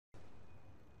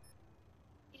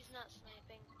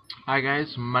Hi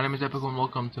guys, my name is Epco and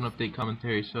welcome to an update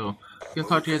commentary. So, I'm going to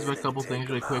talk to you guys about a couple things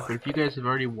really quick, but if you guys have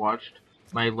already watched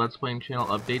my Let's Playing channel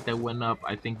update that went up,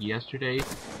 I think yesterday,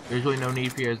 there's really no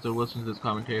need for you guys to listen to this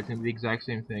commentary. It's going to be the exact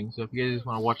same thing. So if you guys just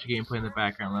want to watch the gameplay in the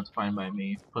background, that's fine by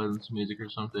me. Put in some music or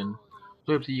something.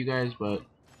 It's up to you guys, but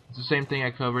it's the same thing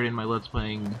I covered in my Let's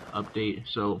Playing update.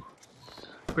 So,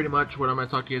 pretty much what I'm going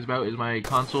to talk to you guys about is my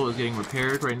console is getting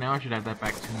repaired right now. I should have that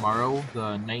back tomorrow,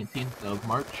 the 19th of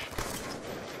March.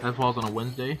 That falls on a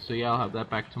Wednesday, so yeah, I'll have that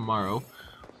back tomorrow.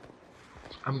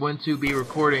 I'm going to be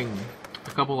recording a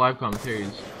couple live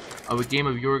commentaries of a game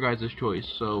of your guys' choice.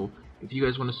 So if you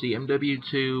guys want to see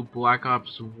MW2, Black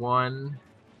Ops 1,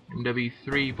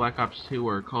 MW3, Black Ops 2,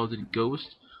 or Call of Duty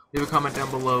Ghost, leave a comment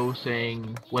down below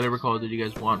saying whatever Call of Duty you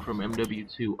guys want from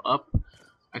MW2 up.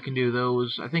 I can do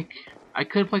those. I think I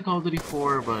could play Call of Duty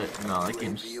 4, but no, that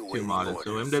game's too modded.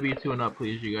 So MW2 and up,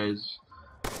 please, you guys.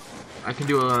 I can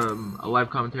do a live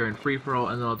commentary in free-for-all,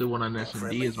 and then I'll do one on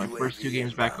S&D as my first 2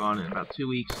 games back on in about 2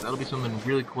 weeks. That'll be something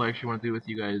really cool I actually want to do with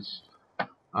you guys.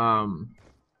 Actually,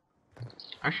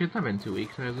 it's not been 2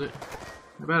 weeks, has it?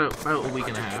 About a week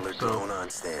and a half, so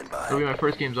it'll be my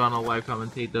first games on. I'll live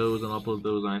commentate those and upload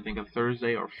those on, I think, a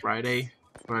Thursday or Friday.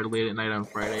 Friday late at night on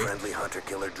Friday. Also,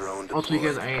 you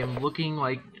guys, it's looking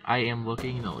like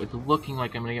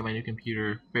I'm gonna get my new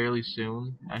computer fairly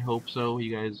soon. I hope so.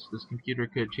 You guys, this computer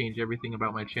could change everything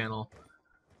about my channel.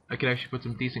 I could actually put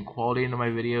some decent quality into my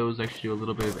videos, actually do a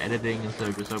little bit of editing instead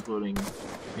of just uploading,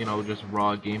 you know, just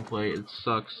raw gameplay. It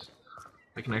sucks.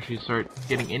 I can actually start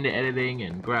getting into editing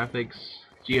and graphics,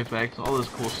 GFX, all this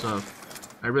cool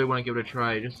stuff. I really want to give it a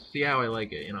try, just to see how I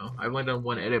like it, you know. I've only done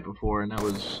one edit before, and that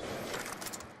was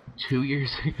 2 years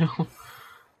ago.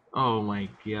 Oh my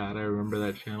god, I remember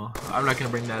that channel. I'm not gonna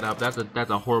bring that up. That's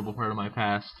a horrible part of my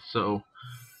past. So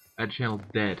that channel's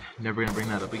dead. Never gonna bring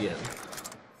that up again.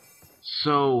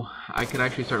 So I could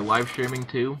actually start live streaming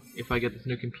too. If I get this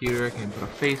new computer, I can put a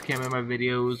face cam in my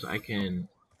videos.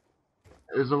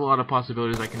 There's a lot of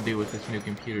possibilities I can do with this new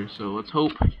computer. So let's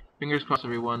hope. Fingers crossed,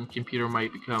 everyone. Computer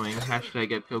might be coming. Hashtag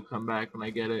Epco come back when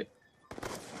I get it.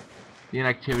 The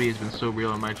inactivity has been so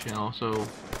real on my channel. So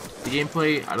the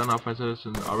gameplay, I don't know if I said this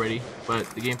already, but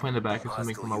the gameplay in the back is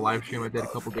something from a live stream I did a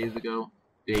couple days ago.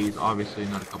 Days, obviously,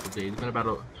 not a couple days. It's been about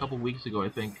a couple weeks ago, I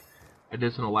think. I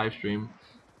did this on a live stream.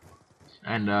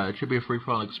 And it should be a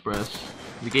free-for-all express.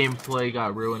 The gameplay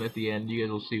got ruined at the end. You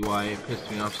guys will see why it pissed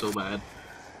me off so bad.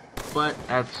 But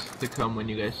that's to come when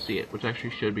you guys see it, which actually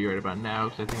should be right about now,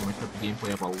 because I think I'm going to cut the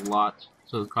gameplay up a lot,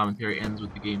 so the commentary ends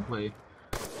with the gameplay.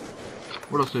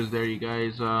 What else is there, you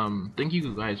guys? Thank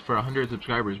you guys for 100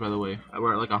 subscribers, by the way.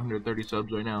 We're at like 130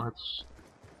 subs right now. That's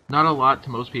not a lot to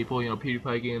most people. You know,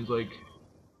 PewDiePie games like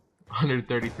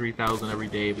 133,000 every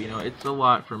day, but you know, it's a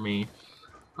lot for me.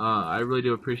 I really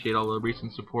do appreciate all the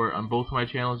recent support on both my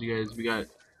channels, you guys. We got,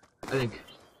 I think,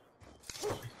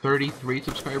 33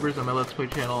 subscribers on my Let's Play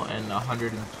channel and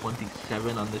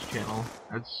 127 on this channel.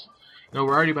 That's, you know,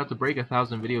 we're already about to break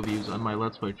 1,000 video views on my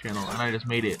Let's Play channel, and I just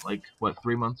made it like what,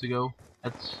 3 months ago.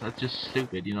 That's just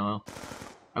stupid, you know.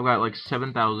 I've got like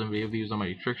 7,000 video views on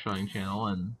my trick shotting channel,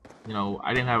 and you know,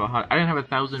 I didn't have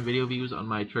 1,000 video views on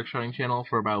my trick shotting channel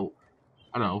for about,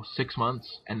 I don't know, 6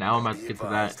 months, and now I'm about to get to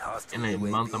that in a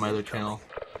month on my other channel.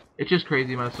 It's just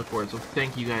crazy amount of support, so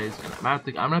thank you guys. And I'm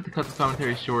gonna have to cut the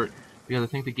commentary short because I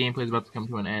think the gameplay is about to come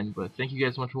to an end. But thank you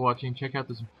guys so much for watching. Check out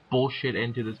this bullshit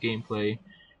end to this gameplay.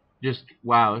 Just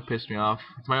wow, it pissed me off.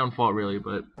 It's my own fault really,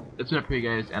 but that's enough for you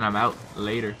guys, and I'm out.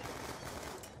 Later.